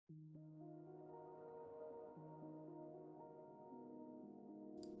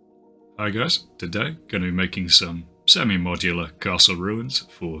Hi guys, today going to be making some semi-modular castle ruins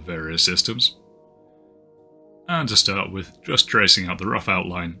for various systems. And to start with, just tracing out the rough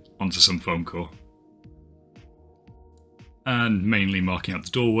outline onto some foam core. And mainly marking out the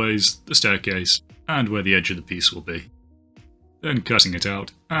doorways, the staircase, and where the edge of the piece will be. Then cutting it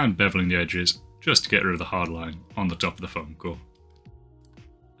out and beveling the edges just to get rid of the hard line on the top of the foam core.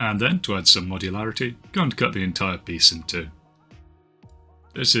 And then, to add some modularity, going to cut the entire piece in two.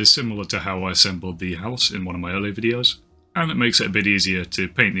 This is similar to how I assembled the house in one of my earlier videos, and it makes it a bit easier to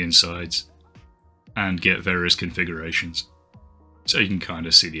paint the insides and get various configurations, so you can kind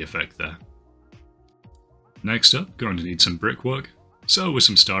of see the effect there. Next up, going to need some brickwork, so with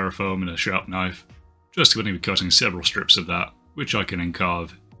some styrofoam and a sharp knife, just going to be cutting several strips of that, which I can then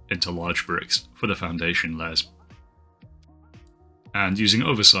carve into large bricks for the foundation layers. And using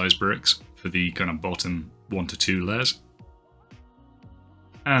oversized bricks for the kind of bottom 1 to 2 layers,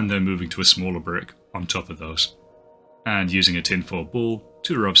 and then moving to a smaller brick on top of those, and using a tinfoil ball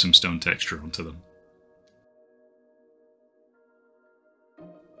to rub some stone texture onto them.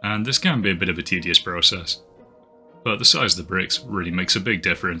 And this can be a bit of a tedious process, but the size of the bricks really makes a big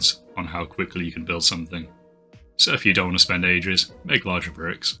difference on how quickly you can build something. So if you don't want to spend ages, make larger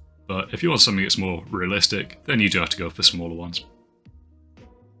bricks, but if you want something that's more realistic, then you do have to go for smaller ones.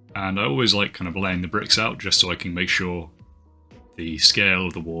 And I always like kind of laying the bricks out just so I can make sure the scale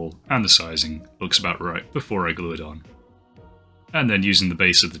of the wall and the sizing looks about right before I glue it on. And then using the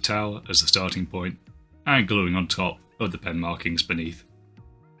base of the tower as the starting point and gluing on top of the pen markings beneath.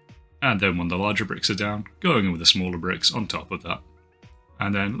 And then when the larger bricks are down, going in with the smaller bricks on top of that.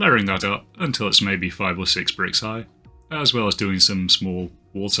 And then layering that up until it's maybe 5 or 6 bricks high, as well as doing some small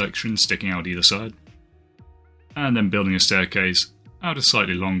wall sections sticking out either side. And then building a staircase out of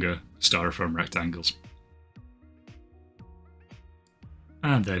slightly longer styrofoam rectangles.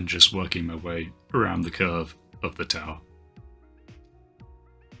 And then just working my way around the curve of the tower.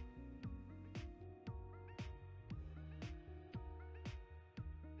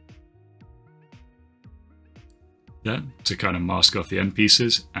 Then, to kind of mask off the end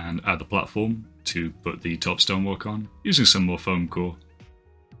pieces and add the platform to put the top stonework on, using some more foam core,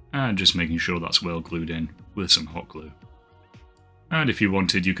 and just making sure that's well glued in with some hot glue. And if you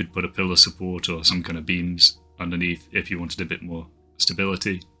wanted, you could put a pillar support or some kind of beams underneath if you wanted a bit more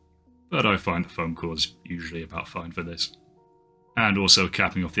stability, but I find the foam core is usually about fine for this. And also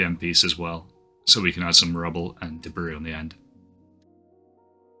capping off the end piece as well, so we can add some rubble and debris on the end.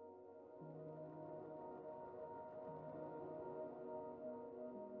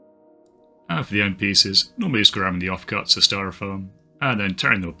 And for the end pieces, normally just grabbing the offcuts of styrofoam, and then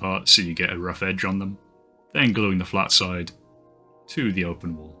tearing them apart so you get a rough edge on them, then gluing the flat side to the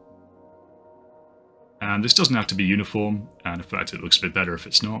open wall. And this doesn't have to be uniform, and in fact it looks a bit better if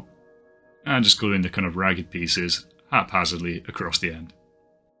it's not. And just gluing the kind of ragged pieces haphazardly across the end.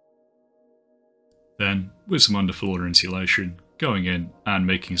 Then, with some underfloor insulation, going in and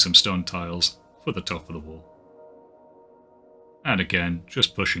making some stone tiles for the top of the wall. And again,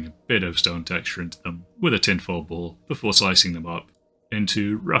 just pushing a bit of stone texture into them with a tinfoil ball before slicing them up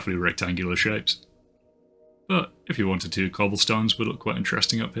into roughly rectangular shapes. But if you wanted to, cobblestones would look quite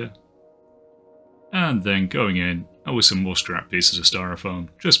interesting up here. And then going in and with some more scrap pieces of styrofoam,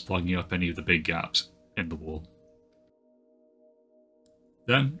 just plugging up any of the big gaps in the wall.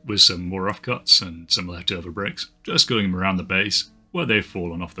 Then, with some more offcuts and some leftover bricks, just gluing them around the base where they've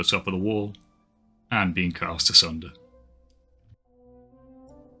fallen off the top of the wall and being cast asunder.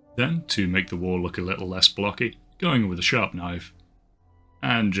 Then, to make the wall look a little less blocky, going in with a sharp knife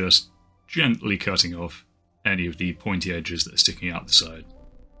and just gently cutting off any of the pointy edges that are sticking out the side,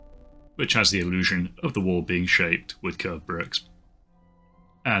 which has the illusion of the wall being shaped with curved bricks.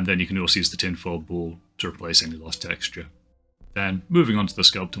 And then you can also use the tinfoil ball to replace any lost texture. Then, moving on to the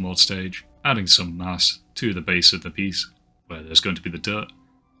sculptor mod stage, adding some mass to the base of the piece, where there's going to be the dirt,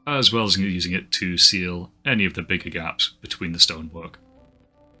 as well as using it to seal any of the bigger gaps between the stonework.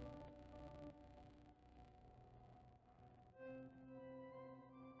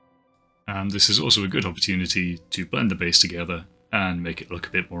 And this is also a good opportunity to blend the base together and make it look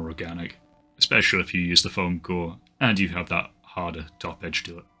a bit more organic, especially if you use the foam core and you have that harder top edge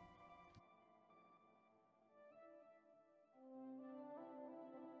to it.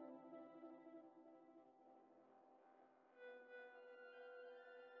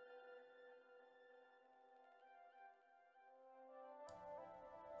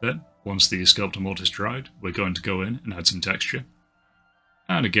 Then, once the sculptor mod is dried, we're going to go in and add some texture.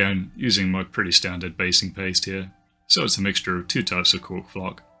 And again, using my pretty standard basing paste here, so it's a mixture of 2 types of cork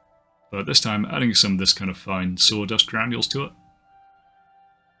flock, but this time adding some of this kind of fine sawdust granules to it.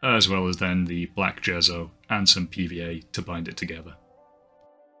 as well as then the black gesso and some PVA to bind it together.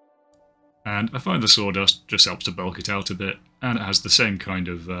 And I find the sawdust just helps to bulk it out a bit, and it has the same kind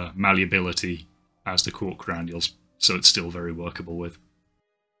of malleability as the cork granules, so it's still very workable with.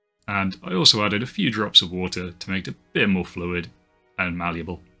 And I also added a few drops of water to make it a bit more fluid and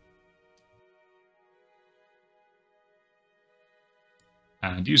malleable.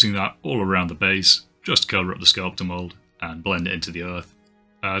 And using that all around the base, just cover up the sculptor mould and blend it into the earth,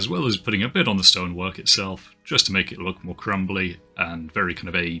 as well as putting a bit on the stonework itself, just to make it look more crumbly and very kind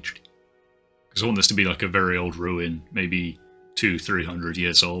of aged. Because I want this to be like a very old ruin, maybe 200–300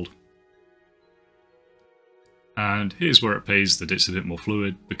 years old. And here's where it pays that it's a bit more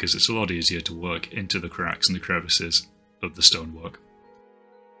fluid, because it's a lot easier to work into the cracks and the crevices of the stonework.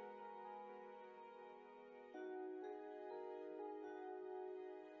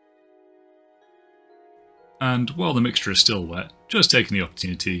 And while the mixture is still wet, just taking the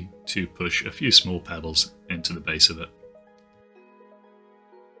opportunity to push a few small pebbles into the base of it.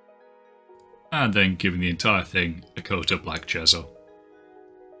 And then giving the entire thing a coat of black gesso.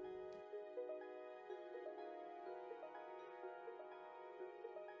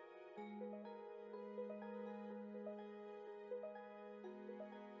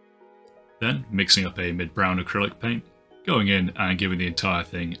 Then mixing up a mid-brown acrylic paint, going in and giving the entire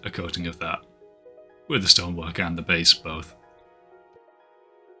thing a coating of that, with the stonework and the base both.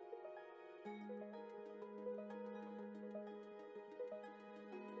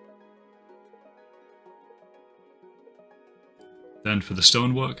 Then for the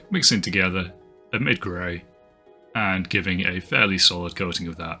stonework, mixing together a mid-grey and giving a fairly solid coating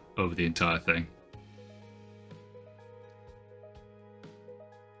of that over the entire thing.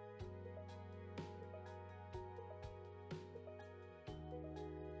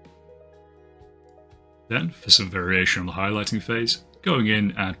 Then, for some variation on the highlighting phase, going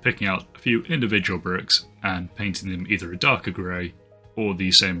in and picking out a few individual bricks and painting them either a darker grey or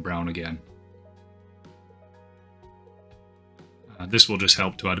the same brown again. This will just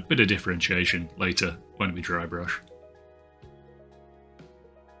help to add a bit of differentiation later when we dry brush.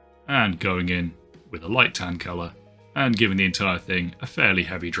 And going in with a light tan colour and giving the entire thing a fairly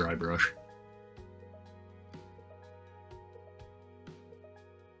heavy dry brush.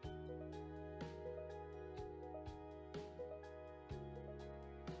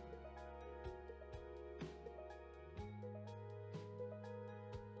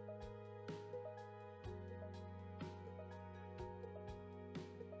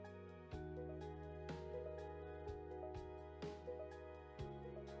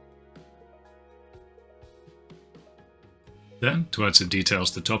 Then, to add some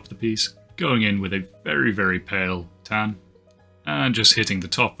details to the top of the piece, going in with a very pale tan, and just hitting the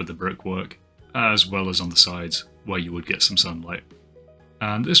top of the brickwork, as well as on the sides, where you would get some sunlight.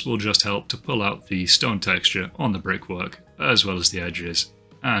 And this will just help to pull out the stone texture on the brickwork, as well as the edges,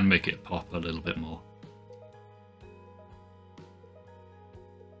 and make it pop a little bit more.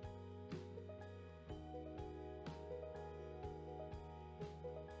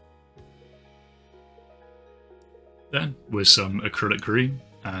 Then, with some acrylic green,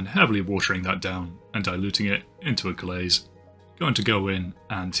 and heavily watering that down and diluting it into a glaze, going to go in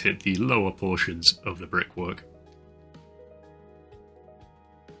and hit the lower portions of the brickwork.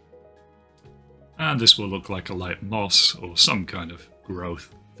 And this will look like a light moss or some kind of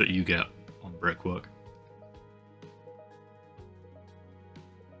growth that you get on brickwork.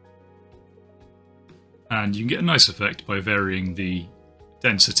 And you can get a nice effect by varying the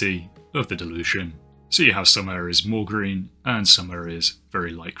density of the dilution. So you have some areas more green and some areas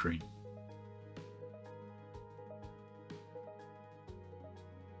very light green.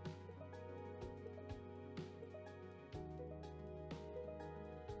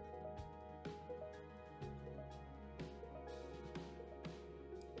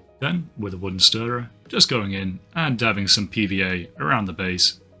 Then, with a wooden stirrer, just going in and dabbing some PVA around the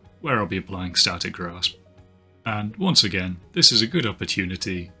base, where I'll be applying static grasp. And once again, this is a good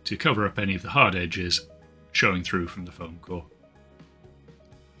opportunity to cover up any of the hard edges showing through from the foam core.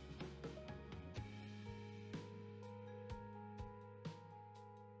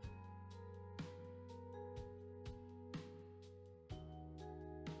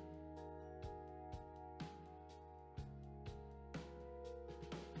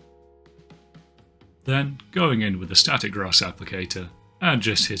 Then going in with the static grass applicator and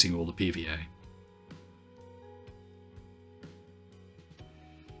just hitting all the PVA.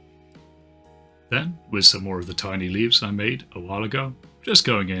 Then, with some more of the tiny leaves I made a while ago, just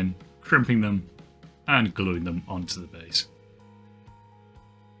going in, crimping them, and gluing them onto the base.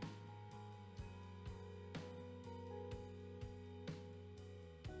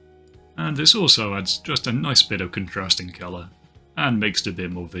 and this also adds just a nice bit of contrasting colour and makes it a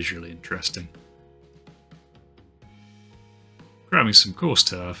bit more visually interesting. Grabbing some coarse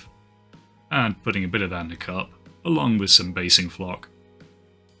turf and putting a bit of that in a cup along with some basing flock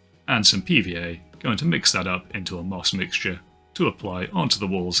and some PVA, going to mix that up into a moss mixture to apply onto the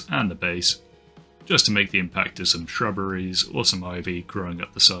walls and the base, just to make the impact of some shrubberies or some ivy growing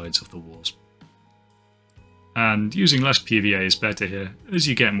up the sides of the walls. And using less PVA is better here, as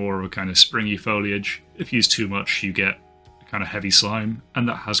you get more of a kind of springy foliage. If you use too much, you get a kind of heavy slime, and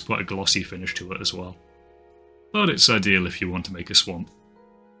that has quite a glossy finish to it as well. But it's ideal if you want to make a swamp.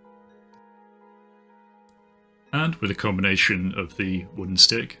 And with a combination of the wooden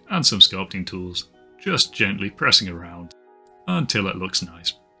stick and some sculpting tools, just gently pressing around until it looks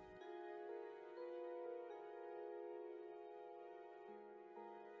nice.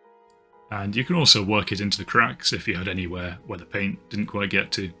 And you can also work it into the cracks if you had anywhere where the paint didn't quite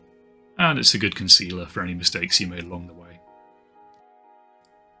get to, and it's a good concealer for any mistakes you made along the way.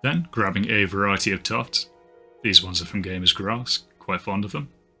 Then grabbing a variety of tufts, these ones are from Gamers Grass, quite fond of them,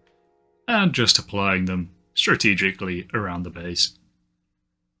 and just applying them strategically around the base.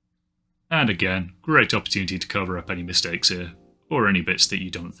 And again, great opportunity to cover up any mistakes here, or any bits that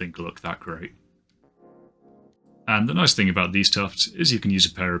you don't think look that great. And the nice thing about these tufts is you can use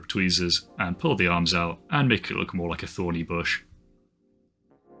a pair of tweezers and pull the arms out and make it look more like a thorny bush.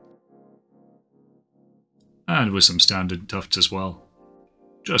 And with some standard tufts as well,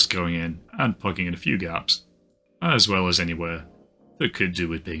 just going in and plugging in a few gaps, as well as anywhere that could do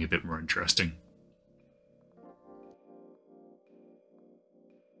with being a bit more interesting.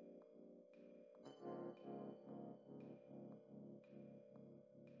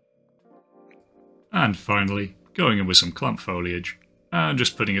 And finally, going in with some clump foliage, and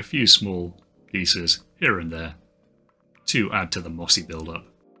just putting a few small pieces here and there to add to the mossy build-up,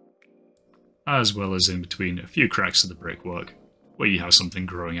 as well as in between a few cracks of the brickwork, where you have something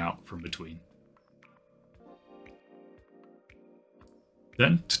growing out from between.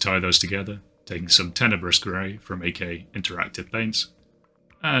 Then, to tie those together, taking some Tenebrous Grey from AK Interactive Paints,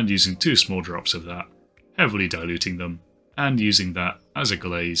 and using 2 small drops of that, heavily diluting them, and using that as a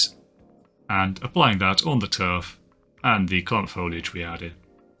glaze, and applying that on the turf and the clump foliage we added.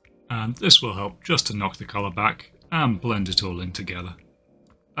 And this will help just to knock the colour back and blend it all in together,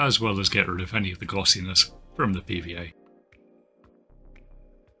 as well as get rid of any of the glossiness from the PVA.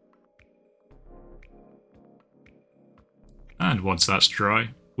 And once that's dry,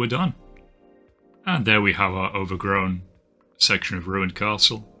 we're done. And there we have our overgrown section of Ruined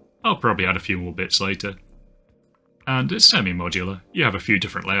Castle. I'll probably add a few more bits later. And it's semi-modular. You have a few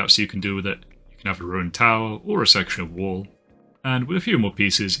different layouts you can do with it. You can have a ruined tower or a section of wall. And with a few more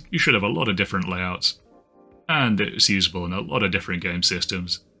pieces, you should have a lot of different layouts. And it's usable in a lot of different game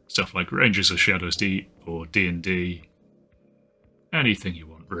systems. Stuff like Rangers of Shadows Deep or D&D. Anything you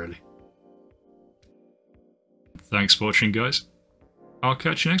want, really. Thanks for watching, guys. I'll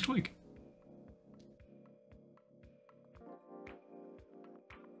catch you next week.